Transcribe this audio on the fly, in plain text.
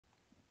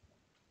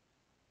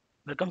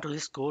Welcome to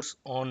this course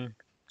on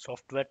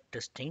software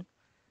testing.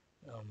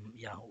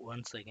 Yeah,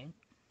 once again.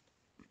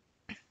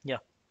 Yeah,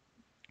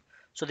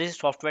 so this is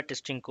software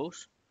testing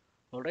course.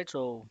 All right.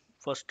 So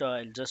first,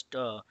 I'll just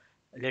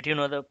let you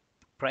know the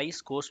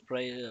price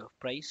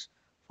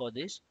for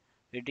this.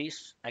 It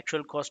is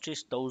actual cost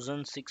is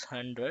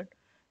 1,600,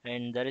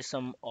 and there is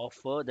some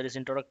offer. There is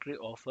introductory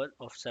offer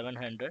of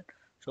 700.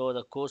 So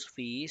the course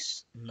fee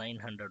is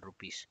 900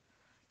 rupees.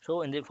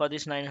 So for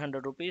this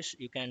 900 rupees,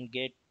 you can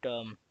get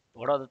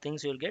what are the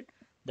things you'll get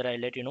that I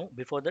let you know.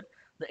 Before that,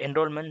 the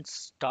enrollment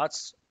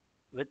starts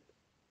with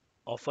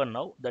offer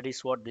now. That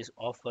is what this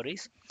offer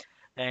is,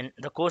 and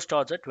the course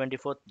starts at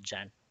 24th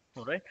Jan.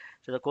 All right.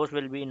 So the course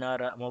will be in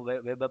our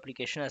web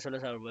application as well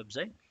as our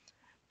website.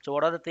 So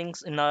what are the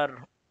things in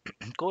our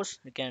course?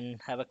 You can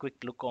have a quick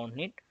look on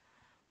it.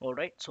 All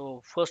right.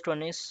 So first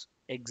one is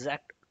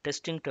exact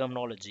testing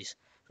terminologies.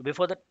 So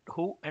before that,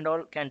 who and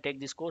all can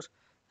take this course?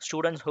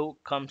 Students who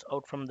comes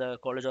out from the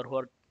college or who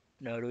are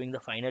doing the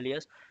final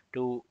years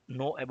to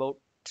know about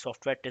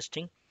software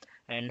testing,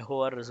 and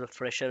who are as a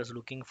freshers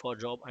looking for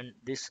job, and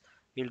this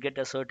you'll get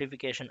a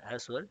certification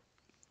as well.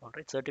 All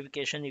right.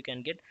 Certification you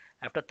can get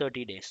after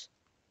 30 days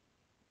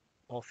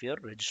of your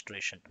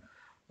registration.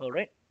 All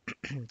right.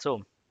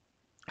 So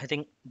I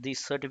think the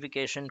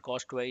certification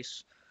cost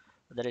wise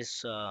there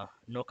is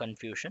no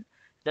confusion.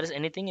 If there is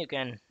anything you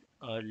can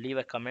leave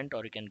a comment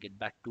or you can get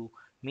back to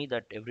me,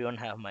 that everyone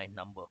have my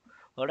number.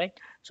 All right.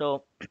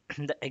 So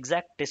the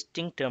exact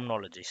testing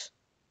terminologies,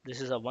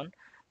 this is a one.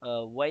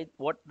 Why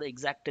what the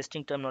exact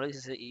testing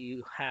terminologies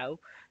you have,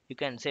 you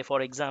can say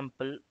for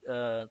example,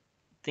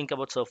 think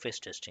about surface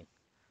testing.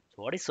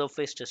 So what is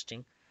surface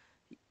testing?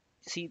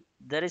 See,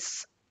 there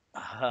is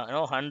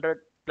 100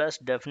 plus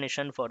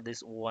definition for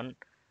this one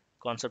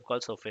concept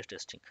called surface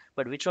testing,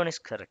 but which one is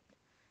correct?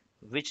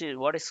 Which is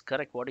what is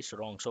correct, what is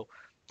wrong? So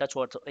that's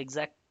what, so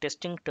exact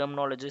testing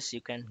terminologies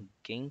you can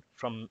gain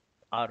from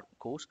our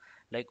course,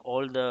 like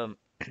all the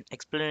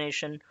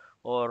explanation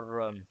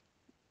or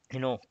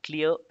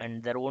clear,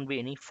 and there won't be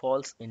any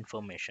false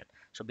information.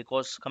 So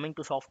because coming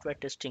to software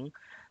testing,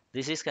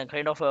 this is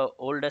kind of a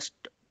oldest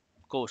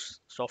course.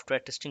 Software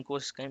testing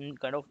course is kind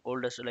of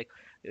oldest. Like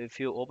if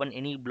you open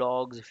any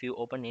blogs, if you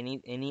open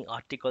any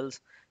articles,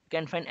 you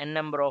can find a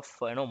number of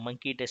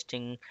monkey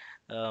testing,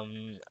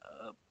 um,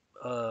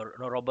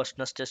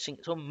 robustness testing.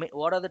 So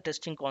what are the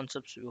testing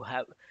concepts you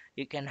have?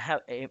 You can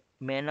have a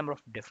main number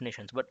of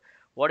definitions, but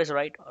what is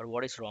right or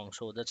what is wrong?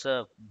 So that's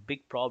a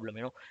big problem.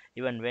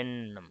 Even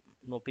when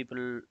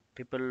people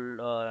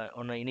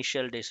on the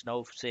initial days,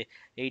 now say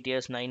 8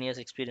 years 9 years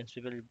experience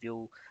people, if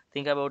you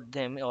think about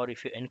them or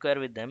if you inquire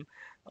with them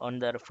on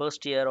their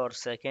first year or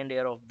second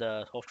year of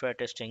the software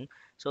testing,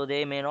 so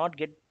they may not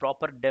get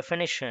proper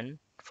definition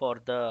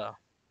for the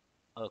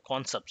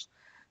concepts.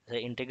 The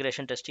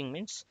integration testing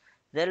means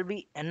there will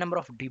be a number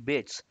of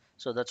debates.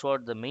 So that's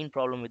what the main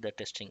problem with the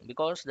testing,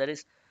 because there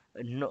is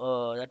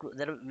no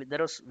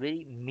there was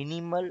very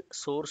minimal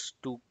source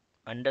to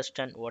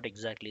understand what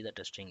exactly the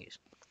testing is.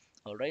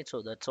 All right.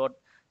 So that's what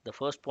the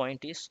first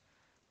point is.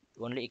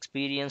 Only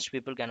experienced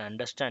people can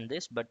understand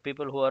this, but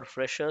people who are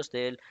freshers,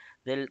 they'll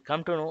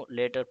come to know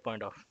later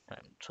point of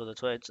time. So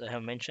that's why I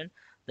have mentioned.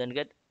 Then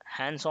get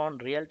hands-on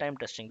real-time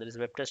testing, that is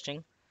web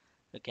testing.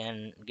 You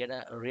can get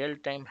a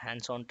real-time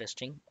hands-on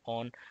testing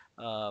on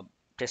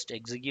test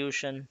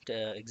execution,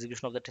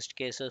 execution of the test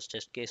cases,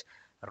 test case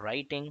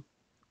writing.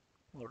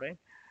 All right.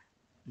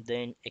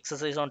 Then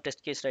exercise on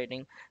test case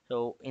writing.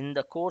 So in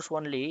the course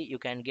only you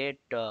can get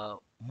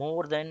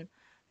more than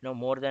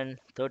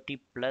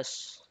 30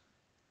 plus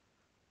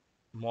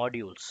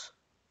modules.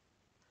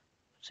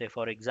 Say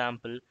for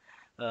example,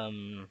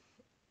 um,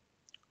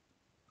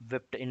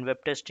 in web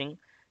testing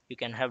you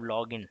can have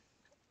login.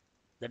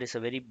 That is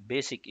a very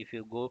basic. If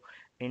you go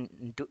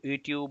into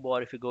YouTube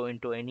or if you go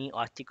into any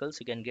articles,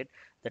 you can get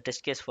the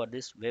test case for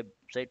this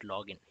website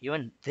login.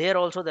 Even there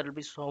also there will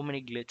be so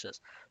many glitches,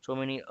 so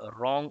many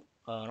wrong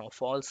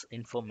false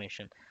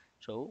information.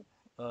 So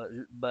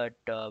but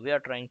we are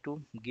trying to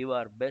give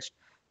our best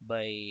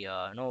by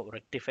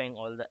rectifying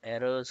all the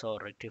errors or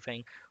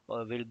rectifying,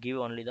 or we'll give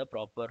only the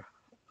proper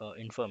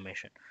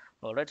information.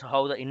 All right. So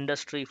how the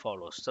industry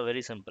follows, so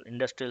very simple: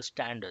 industrial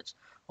standards.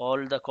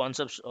 All the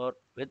concepts are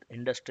with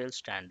industrial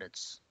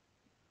standards.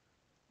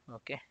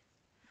 Okay.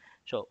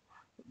 So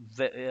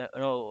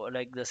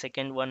like the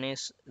second one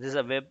is, this is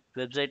a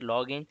website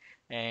login,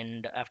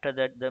 and after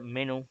that the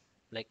menu,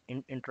 like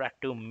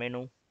interactive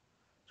menu.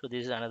 So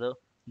this is another.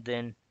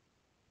 Then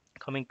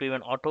coming to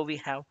even auto, we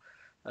have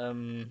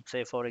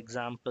say for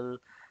example,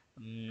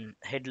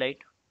 headlight.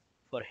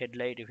 For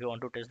headlight, if you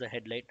want to test the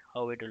headlight,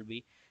 how it will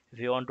be. If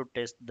you want to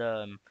test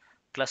the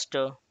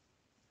cluster,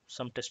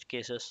 some test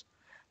cases.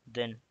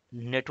 Then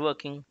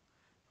networking.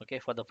 Okay,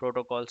 for the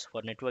protocols,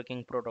 for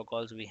networking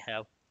protocols we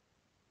have.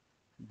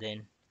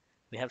 Then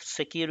we have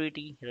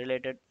security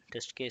related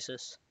test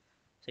cases,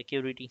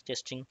 security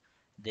testing.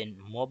 Then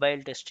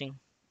mobile testing.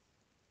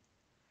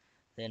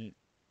 Then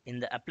in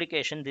the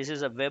application, this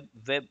is a web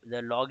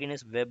the login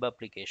is web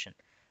application,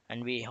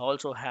 and we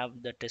also have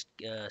the test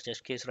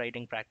case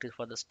writing practice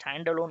for the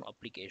standalone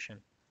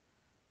application.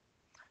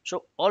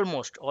 So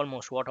almost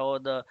whatever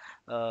the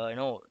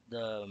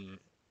the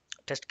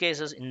test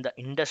cases in the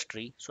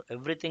industry, so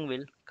everything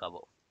will cover.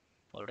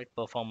 All right,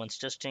 performance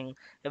testing,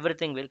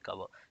 everything will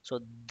cover. So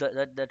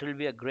that will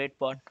be a great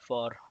part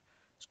for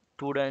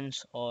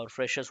students or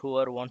freshers who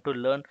are want to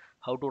learn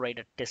how to write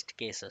a test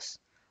cases.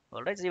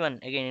 All right, even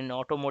again in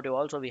automotive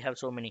also we have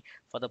so many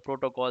for the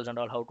protocols and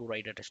all, how to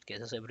write a test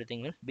cases,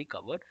 everything will be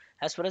covered.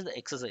 As far as the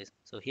exercise,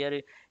 so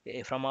here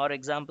from our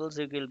examples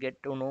you will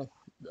get to know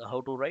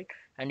how to write,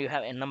 and you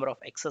have a number of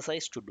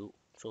exercise to do.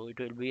 So it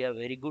will be a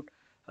very good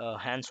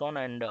hands-on,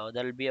 and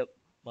there will be a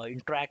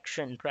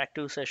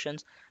interactive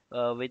sessions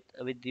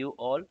with you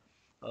all,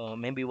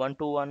 maybe one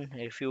to one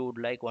if you would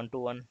like one to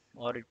one,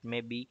 or it may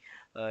be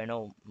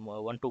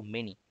one to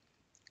many.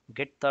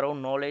 Get thorough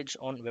knowledge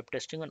on web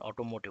testing and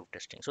automotive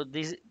testing. So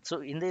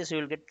in this you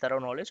will get thorough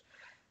knowledge.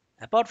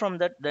 Apart from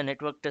that, the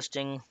network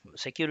testing,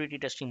 security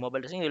testing,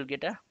 mobile testing, you will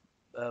get a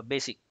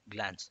basic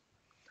glance.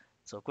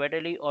 So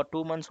quarterly or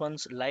 2 months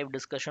once live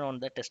discussion on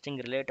the testing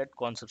related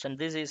concepts. And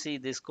this is, see,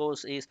 this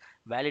course is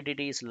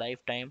validity is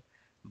lifetime,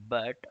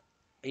 but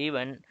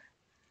even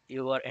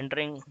you are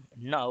entering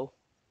now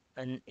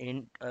and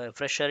in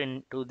fresher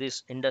into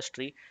this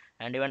industry,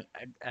 and even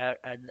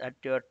at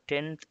your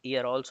 10th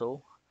year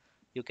also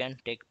you can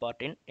take part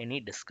in any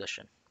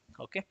discussion.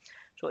 Okay,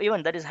 so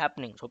even that is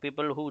happening. So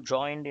people who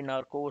joined in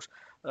our course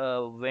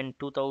when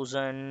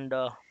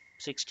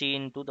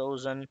 2016,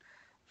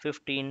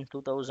 2015,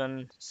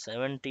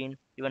 2017,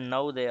 even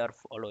now they are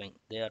following.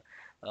 They are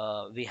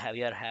we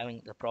are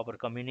having the proper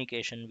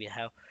communication. We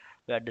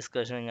are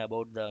discussing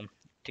about the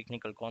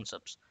technical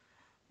concepts.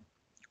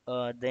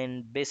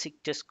 Then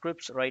basic test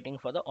scripts writing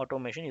for the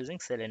automation using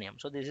Selenium.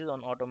 So this is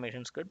on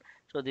automation script.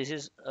 So this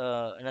is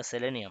in a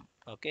Selenium,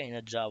 okay, in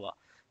a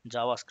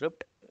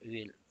JavaScript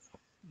will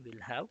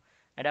have.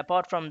 And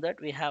apart from that,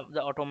 we have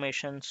the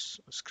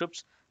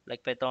scripts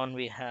like Python.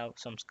 We have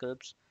some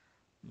scripts.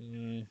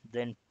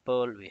 Then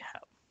Perl we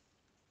have.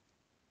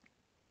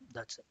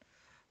 That's it.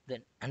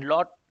 Then and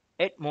lot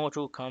yet more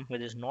to come,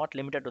 which is not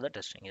limited to the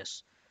testing.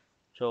 Yes.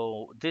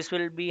 So this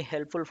will be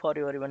helpful for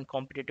your even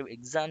competitive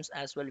exams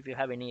as well, if you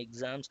have any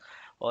exams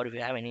or if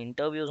you have any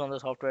interviews on the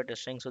software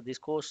testing. So this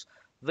course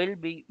will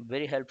be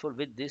very helpful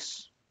with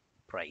this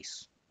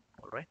price.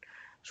 All right.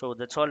 So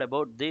that's all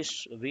about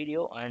this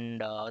video,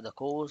 and the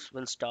course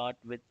will start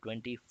with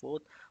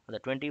 24th. On the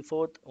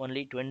 24th,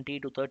 only 20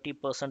 to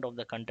 30% of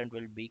the content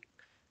will be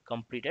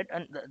completed,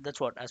 and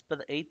that's what, as per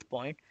the eighth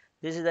point,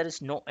 this is, there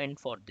is no end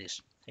for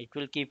this. It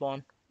will keep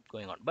on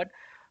going on, but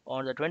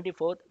on the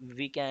 24th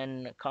we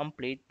can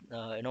complete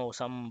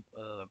some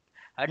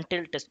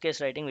until test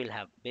case writing will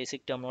have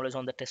basic term knowledge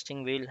on the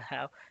testing will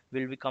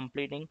be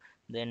completing.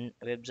 Then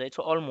website,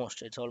 so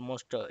almost it's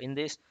almost in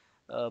this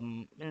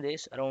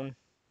around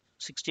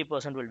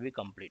 60% will be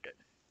completed.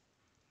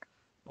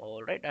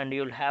 All right, and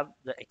you'll have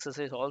the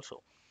exercise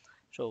also.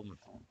 So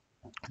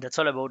that's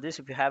all about this.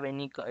 If you have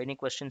any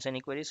questions, any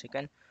queries, you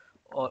can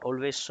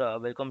always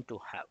welcome to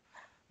have,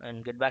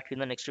 and get back in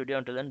the next video.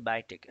 Until then,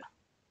 bye, take care.